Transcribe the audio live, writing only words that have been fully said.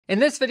In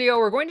this video,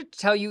 we're going to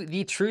tell you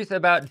the truth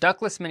about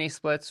ductless mini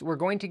splits. We're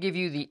going to give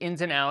you the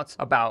ins and outs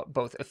about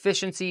both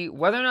efficiency,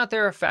 whether or not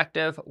they're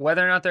effective,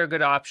 whether or not they're a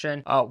good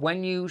option,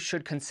 when you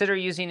should consider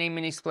using a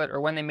mini split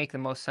or when they make the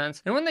most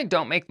sense, and when they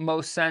don't make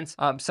most sense.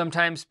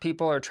 Sometimes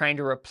people are trying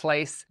to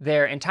replace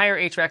their entire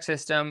HVAC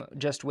system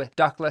just with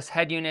ductless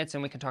head units,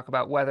 and we can talk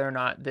about whether or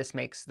not this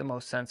makes the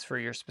most sense for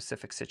your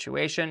specific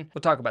situation.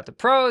 We'll talk about the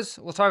pros,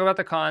 we'll talk about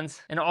the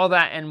cons, and all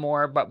that and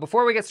more. But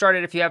before we get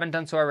started, if you haven't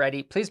done so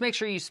already, please make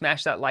sure you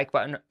smash that like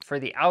button for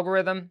the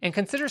algorithm and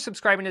consider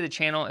subscribing to the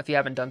channel if you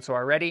haven't done so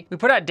already. We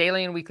put out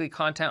daily and weekly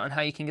content on how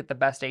you can get the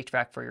best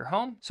HVAC for your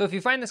home. So if you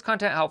find this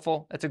content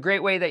helpful, it's a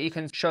great way that you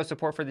can show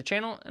support for the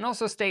channel and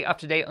also stay up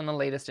to date on the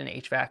latest in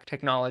HVAC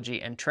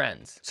technology and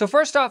trends. So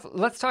first off,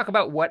 let's talk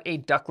about what a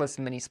ductless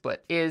mini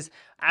split is.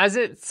 As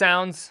it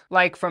sounds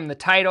like from the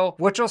title,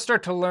 what you'll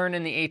start to learn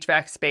in the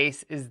HVAC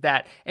space is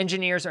that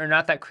engineers are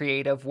not that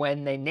creative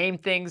when they name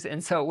things,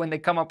 and so when they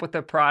come up with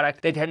a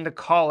product, they tend to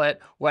call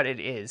it what it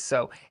is.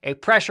 So a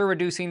pressure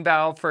reducing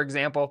valve, for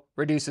example,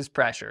 reduces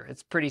pressure.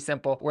 It's pretty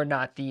simple. We're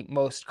not the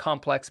most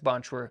complex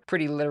bunch. We're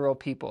pretty literal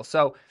people.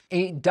 So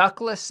a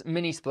ductless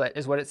mini split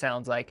is what it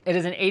sounds like. It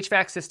is an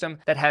HVAC system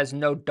that has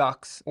no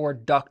ducts or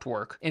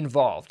ductwork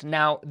involved.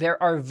 Now,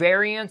 there are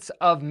variants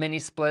of mini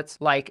splits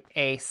like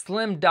a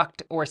slim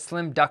duct or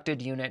slim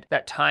ducted unit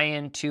that tie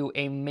into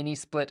a mini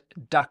split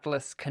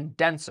ductless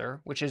condenser,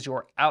 which is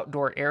your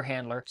outdoor air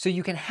handler. So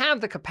you can have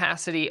the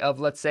capacity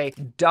of, let's say,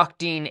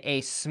 ducting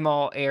a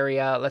small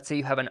area. Let's say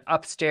you have an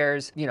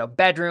upstairs,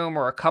 bedroom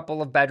or a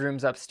couple of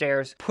bedrooms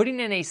upstairs. Putting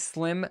in a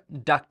slim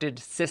ducted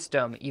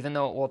system, even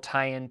though it will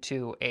tie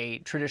into a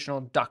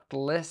traditional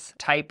ductless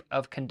type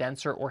of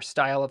condenser or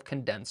style of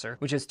condenser,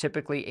 which is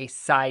typically a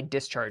side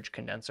discharge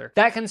condenser,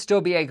 that can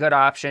still be a good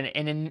option.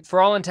 And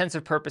for all intents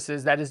and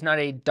purposes, that is not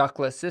a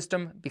ductless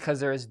system because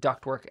there is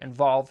ductwork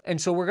involved.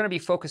 And so we're going to be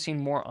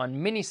focusing more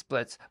on mini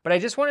splits, but I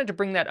just wanted to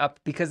bring that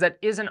up because that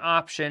is an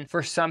option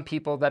for some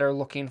people that are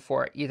looking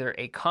for either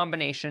a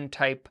combination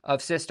type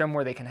of system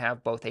where they can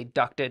have both a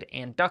ducted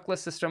and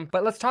ductless system.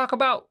 But let's talk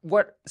about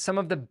what some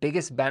of the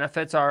biggest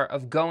benefits are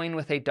of going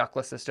with a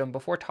ductless system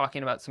before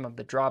talking about some of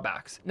the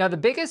drawbacks. Now, the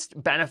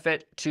biggest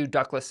benefit to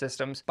ductless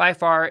systems by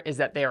far is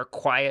that they are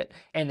quiet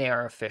and they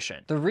are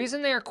efficient. The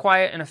reason they are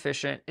quiet and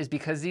efficient is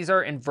because these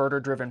are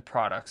inverter driven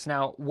products.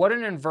 Now, what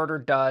an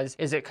inverter does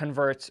is it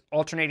converts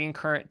alternating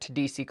current to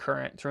DC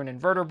current through an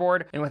inverter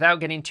board. And without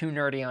getting too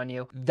nerdy on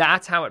you,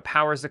 that's how it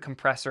powers the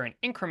compressor in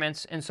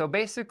increments. And so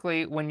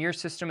basically when your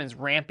system is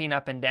ramping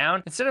up and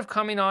down, instead of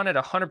coming on at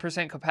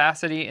 100%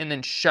 capacity and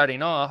then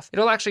shutting off,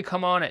 it'll actually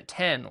come on at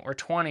 10 or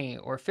 20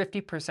 or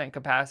 50%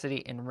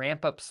 capacity and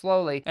ramp up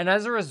slowly. And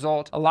as a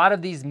result, a lot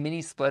of these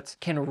mini splits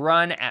can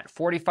run at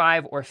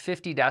 45 or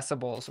 50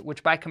 decibels,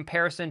 which by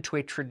comparison to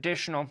a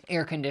traditional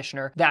air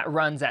conditioner that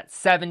runs at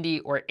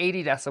 70 or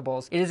 80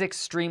 decibels, it is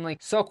extremely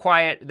so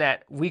quiet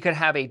that we could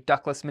have a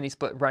ductless mini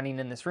split running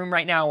in this room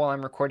right now while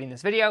I'm recording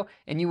this video,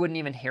 and you wouldn't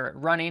even hear it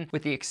running,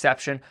 with the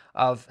exception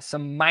of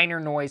some minor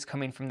noise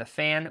coming from the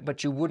fan,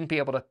 but you wouldn't be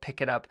able to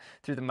pick it up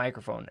through the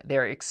microphone.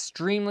 They're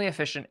extremely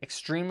efficient,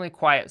 extremely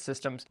quiet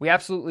systems. We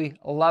absolutely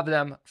love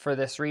them for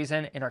this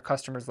reason, and our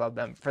customers love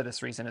them for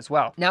this reason as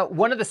well. Now,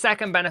 one of the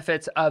second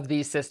benefits of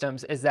these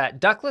systems is that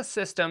ductless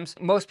systems,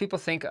 most people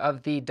think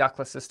of the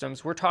ductless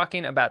systems, we're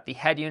talking about the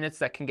head units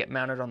that can get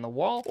mounted on the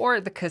wall, or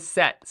the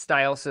cassette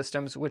style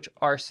systems, which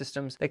are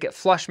systems that get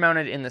flush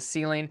mounted in the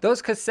ceiling.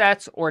 Those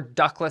cassettes or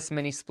ductless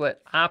mini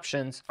split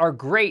options are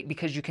great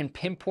because you can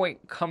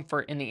pinpoint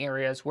comfort in the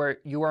areas where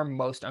you are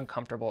most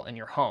uncomfortable in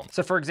your home.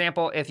 So for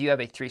example, if you have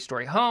a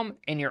 3-story home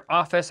and your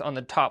office on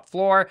the top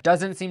floor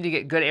doesn't seem to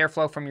get good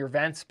airflow from your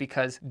vents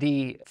because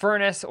the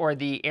furnace or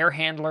the air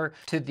handler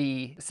to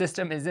the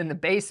system is in the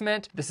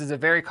basement. This is a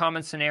very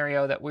common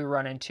scenario that we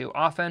run into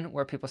often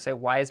where people say,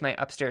 why is my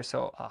upstairs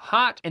so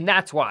hot? And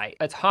that's why.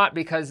 It's hot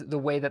because the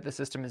way that the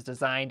system is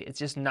designed, it's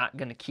just not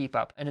going to keep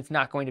up, and it's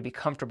not going to be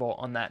comfortable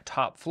on that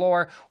top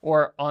floor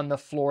or on the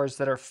floors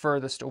that are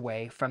furthest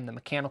away from the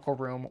mechanical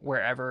room,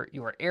 wherever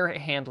your air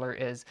handler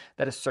is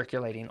that is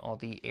circulating all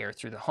the air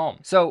through the home.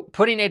 So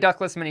putting a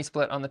ductless mini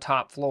split on the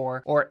top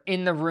floor or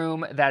in the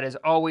room that is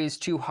always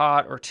too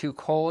hot or too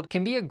cold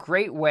can be a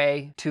great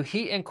way to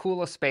heat and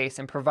cool a space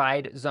and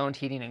provide zoned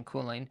heating and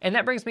cooling. And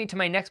that brings me to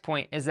my next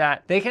point, is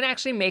that they can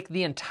actually make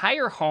the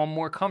entire home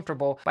more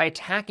comfortable by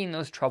attacking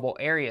those trouble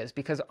areas,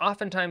 because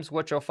oftentimes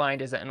what you'll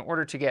find is that in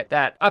order to get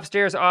that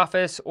upstairs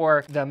office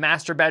or the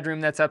master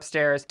bedroom that's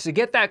upstairs, to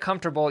get that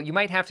comfortable, you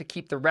might have to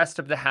keep the rest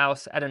of the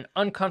house at an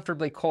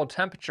uncomfortably cold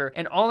temperature.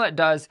 And all that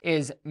does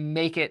is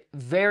make it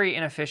very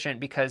inefficient,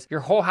 because your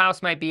whole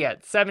house might be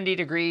at 70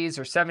 degrees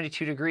or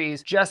 72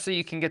 degrees just so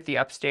you can get the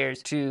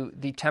upstairs to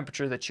the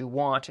temperature that you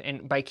want,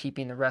 and by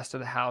keeping the rest of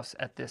the house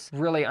at this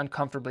really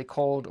uncomfortably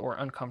cold or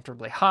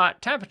uncomfortably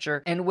hot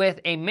temperature. And with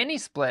a mini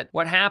split,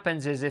 what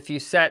happens is if you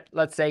set,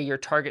 let's say, your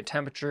target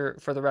temperature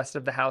for the rest rest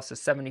of the house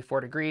is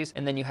 74 degrees.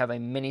 And then you have a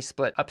mini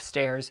split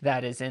upstairs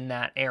that is in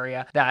that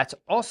area that's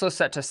also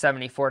set to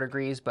 74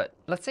 degrees. But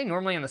let's say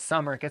normally in the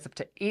summer, it gets up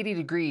to 80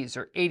 degrees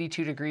or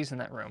 82 degrees in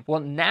that room. Well,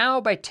 now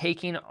by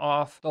taking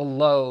off the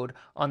load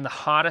on the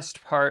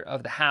hottest part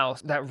of the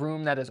house, that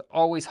room that is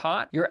always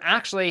hot, you're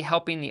actually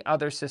helping the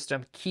other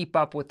system keep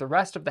up with the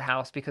rest of the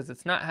house because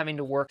it's not having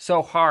to work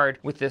so hard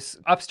with this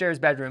upstairs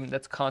bedroom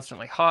that's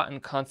constantly hot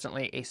and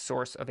constantly a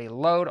source of a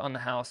load on the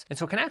house. And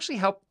so it can actually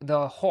help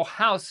the whole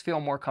house feel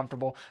more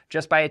comfortable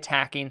just by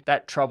attacking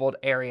that troubled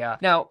area.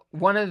 Now,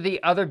 one of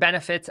the other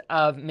benefits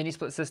of mini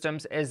split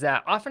systems is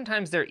that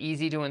oftentimes they're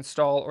easy to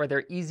install, or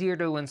they're easier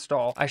to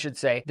install, I should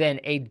say, than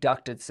a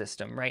ducted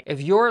system, right?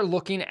 If you're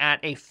looking at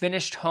a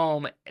finished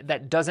home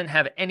that doesn't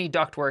have any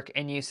ductwork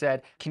and you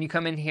said, can you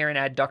come in here and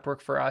add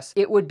ductwork for us?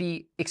 It would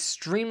be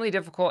extremely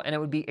difficult and it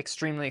would be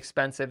extremely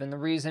expensive. And the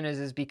reason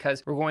is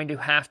because we're going to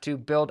have to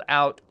build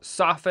out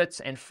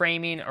soffits and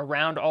framing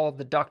around all of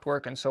the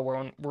ductwork. And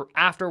so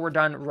after we're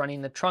done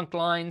running the trunk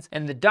lines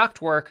and the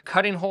ductwork,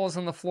 cutting holes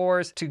in the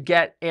floors to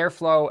get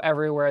airflow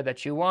everywhere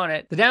that you want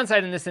it. The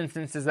downside in this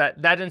instance is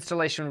that that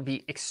installation would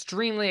be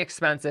extremely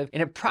expensive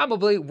and it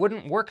probably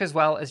wouldn't work as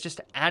well as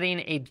just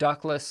adding a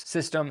ductless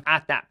system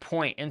at that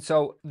point. And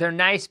so they're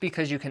nice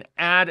because you can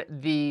add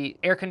the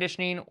air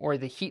conditioning or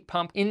the heat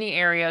pump in the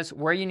areas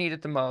where you need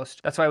it the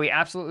most. That's why we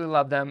absolutely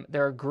love them.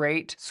 They're a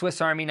great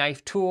Swiss Army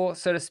knife tool,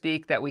 so to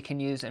speak, that we can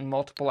use in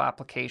multiple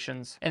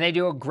applications. And they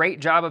do a great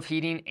job of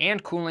heating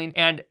and cooling.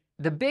 And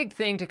the big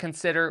thing to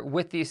consider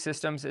with these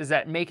systems is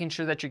that making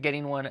sure that you're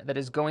getting one that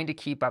is going to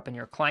keep up in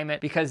your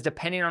climate, because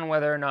depending on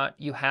whether or not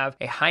you have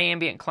a high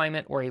ambient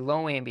climate or a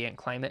low ambient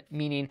climate,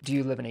 meaning do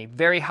you live in a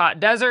very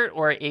hot desert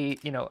or a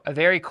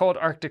very cold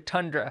Arctic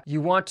tundra, you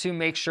want to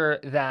make sure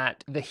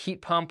that the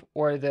heat pump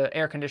or the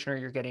air conditioner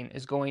you're getting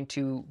is going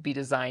to be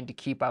designed to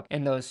keep up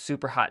in those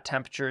super hot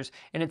temperatures,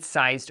 and it's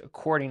sized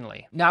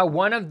accordingly. Now,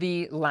 one of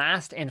the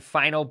last and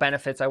final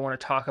benefits I want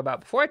to talk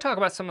about before I talk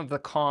about some of the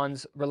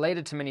cons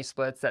related to mini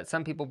splits that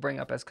some people bring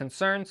up as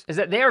concerns is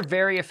that they are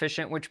very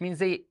efficient, which means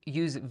they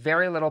use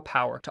very little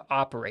power to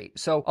operate.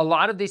 So a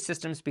lot of these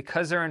systems,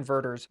 because they're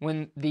inverters,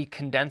 when the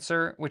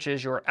condenser, which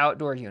is your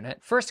outdoor unit,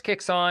 first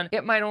kicks on,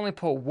 it might only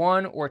pull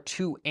 1 or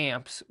 2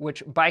 amps,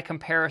 which by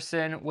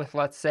comparison with,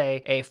 let's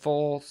say, a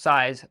full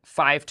size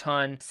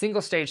 5-ton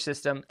single stage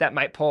system that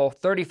might pull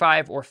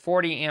 35 or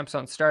 40 amps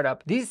on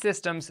startup, these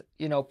systems,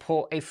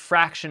 pull a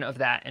fraction of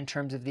that in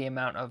terms of the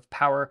amount of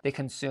power they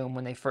consume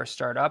when they first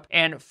start up.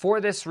 And for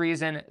this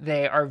reason,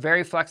 they are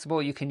very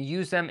flexible. You can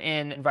use them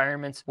in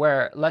environments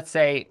where, let's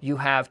say, you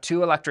have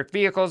 2 electric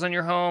vehicles in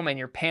your home and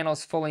your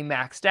panel's fully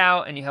maxed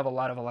out and you have a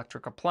lot of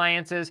electric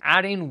appliances.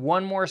 Adding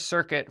one more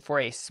circuit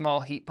for a small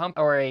heat pump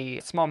or a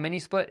small mini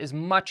split is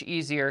much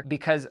easier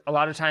because a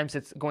lot of times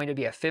it's going to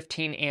be a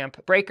 15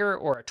 amp breaker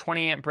or a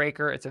 20 amp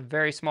breaker. It's a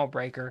very small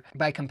breaker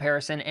by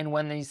comparison. And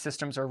when these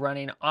systems are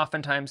running,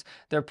 oftentimes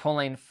they're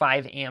pulling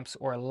 5 amps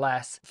or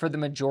less for the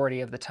majority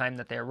of the time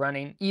that they're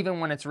running, even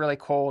when it's really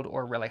cold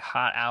or really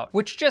hot out,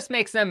 which just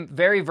makes them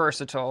very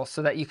versatile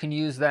so that you can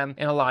use them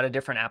in a lot of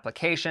different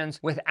applications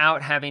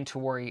without having to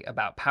worry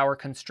about power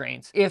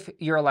constraints if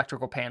your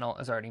electrical panel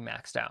is already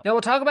maxed out. Now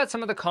we'll talk about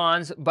some of the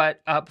cons,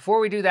 but before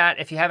we do that,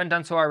 if you haven't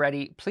done so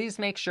already, please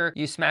make sure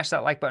you smash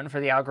that like button for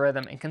the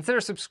algorithm and consider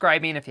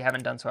subscribing if you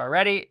haven't done so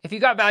already. If you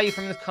got value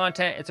from this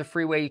content, it's a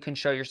free way you can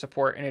show your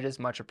support and it is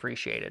much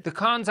appreciated. The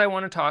cons I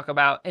want to talk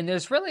about, and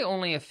there's really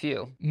only a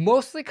few,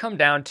 mostly come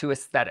down to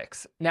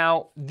aesthetics.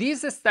 Now,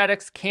 these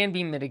aesthetics can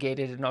be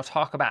mitigated and I'll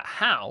talk about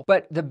how,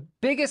 but the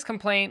biggest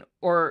complaint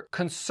or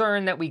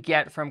concern that we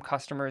get from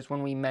customers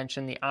when we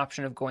mention the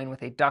option of going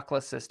with a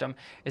ductless system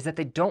is that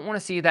they don't want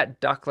to see that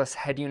ductless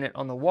head unit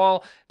on the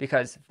wall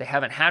because they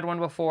haven't had one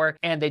before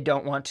and they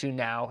don't want to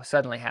now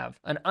suddenly have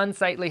an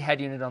unsightly head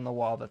unit on the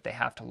wall that they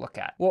have to look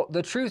at. Well,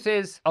 the truth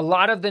is a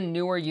lot of the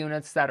newer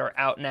units that are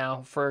out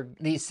now for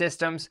these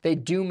systems, they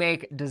do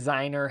make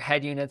designer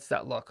head units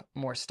that look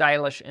more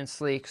stylish and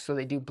sleek, so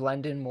they do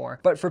blend in more.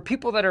 But for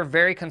people that are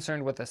very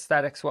concerned with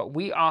aesthetics, what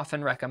we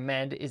often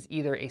recommend is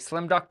either a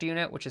slim duct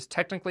unit, which is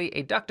technically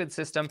a ducted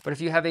system, but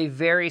if you have a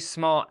very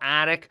small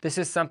attic, this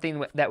is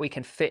something that we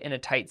can fit in a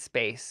tight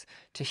space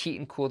to heat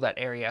and cool that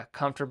area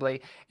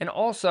comfortably. And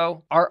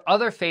also, our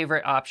other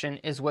favorite option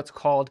is what's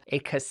called a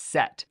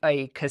cassette.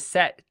 A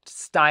cassette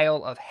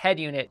style of head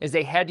unit is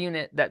a head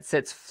unit that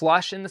sits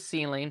flush in the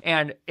ceiling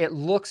and it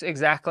looks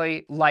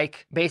exactly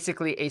like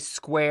basically a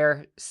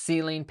square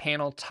ceiling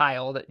panel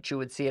tile that you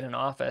would see at an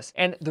office.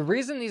 And the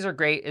reason these are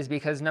great is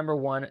because number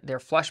one, they're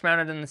flush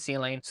mounted in the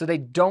ceiling, so they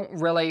don't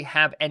really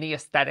have any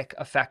aesthetic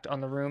effect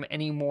on the room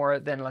any more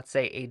than, let's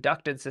say, a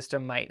ducted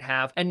system might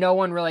have. And no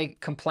one really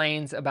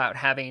complains about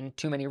having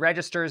too many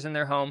registers in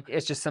their home.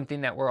 It's just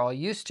something that we're all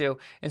used to.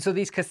 And so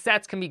these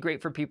cassettes can be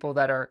great for people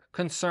that are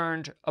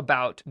concerned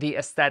about the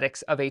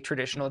aesthetics of a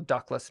traditional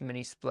ductless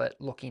mini split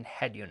looking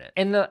head unit.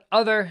 And the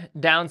other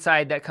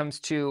downside that comes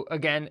to,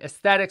 again,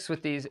 aesthetics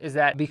with these is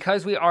that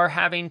because we are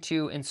having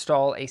to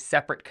install a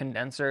separate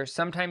condenser,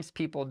 sometimes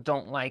people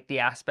don't like the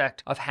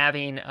aspect of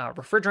having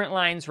refrigerant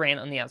lines ran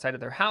on the outside of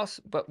their house,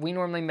 but we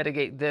normally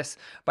mitigate this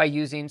by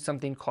using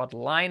something called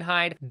line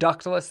hide.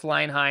 Ductless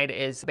line hide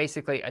is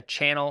basically a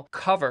channel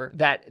cover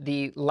that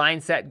the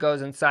line set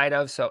goes inside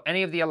of, so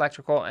any of the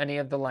electrical, any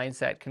of the line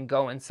set can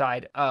go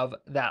inside of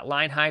that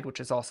line hide, which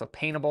is also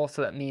paintable,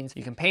 so that means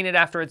you can paint it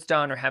after it's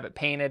done or have it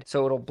painted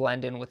so it'll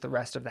blend in with the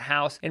rest of the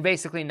house and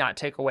basically not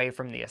take away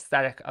from the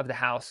aesthetic of the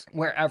house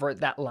wherever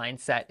that line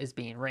set is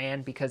being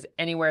ran, because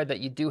anywhere that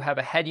you do have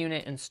a head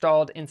unit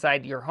installed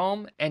inside your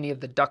home, any of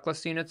the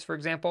ductless units for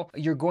example,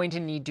 you're going to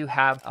need to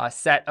have a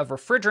set of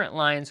refrigerant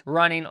lines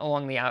running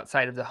along the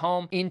outside of the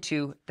home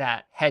into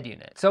that head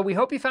unit. So we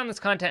hope you found this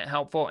content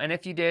helpful, and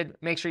if you did,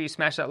 make sure you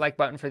smash that like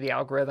button for the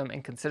algorithm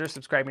and consider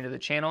subscribing to the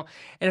channel.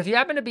 And if you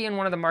happen to be in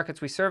one of the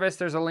markets we service,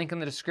 there's a link in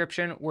the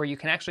description where you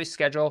can actually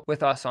schedule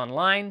with us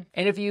online.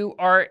 And if you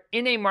are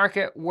in a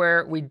market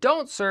where we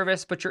don't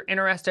service, but you're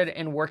interested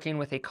in working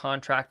with a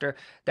contractor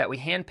that we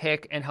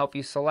handpick and help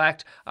you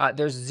select,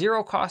 there's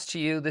zero cost to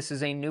you. This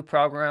is a new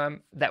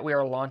program that we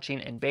are launching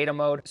in beta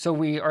mode. So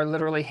we are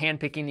literally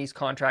handpicking these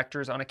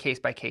contractors on a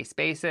case-by-case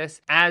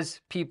basis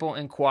as people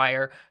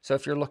inquire. So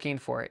if you're looking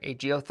for a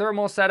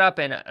geothermal setup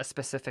in a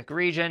specific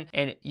region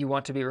and you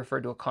want to be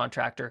referred to a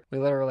contractor, we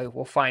literally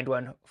will find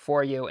one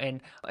for you.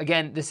 And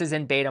again, this is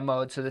in beta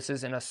mode, so this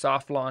is in a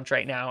soft launch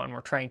right now, and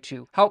we're trying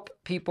to help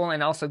people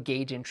and also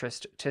gauge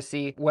interest to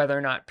see whether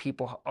or not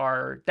people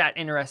are that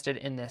interested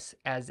in this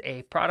as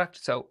a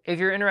product. So if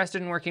you're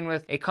interested in working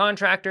with a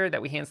contractor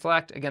that we hand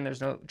select, again,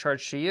 there's no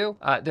charge to you.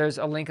 There's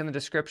a link in the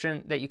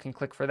description that you can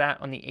click for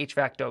that on the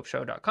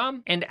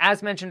hvacdopeshow.com. And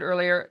as mentioned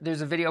earlier,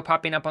 there's a video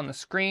popping up on the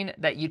screen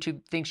that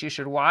YouTube thinks you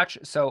should watch.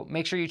 So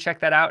make sure you check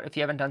that out if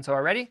you haven't done so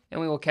already, and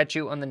we will catch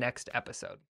you on the next episode.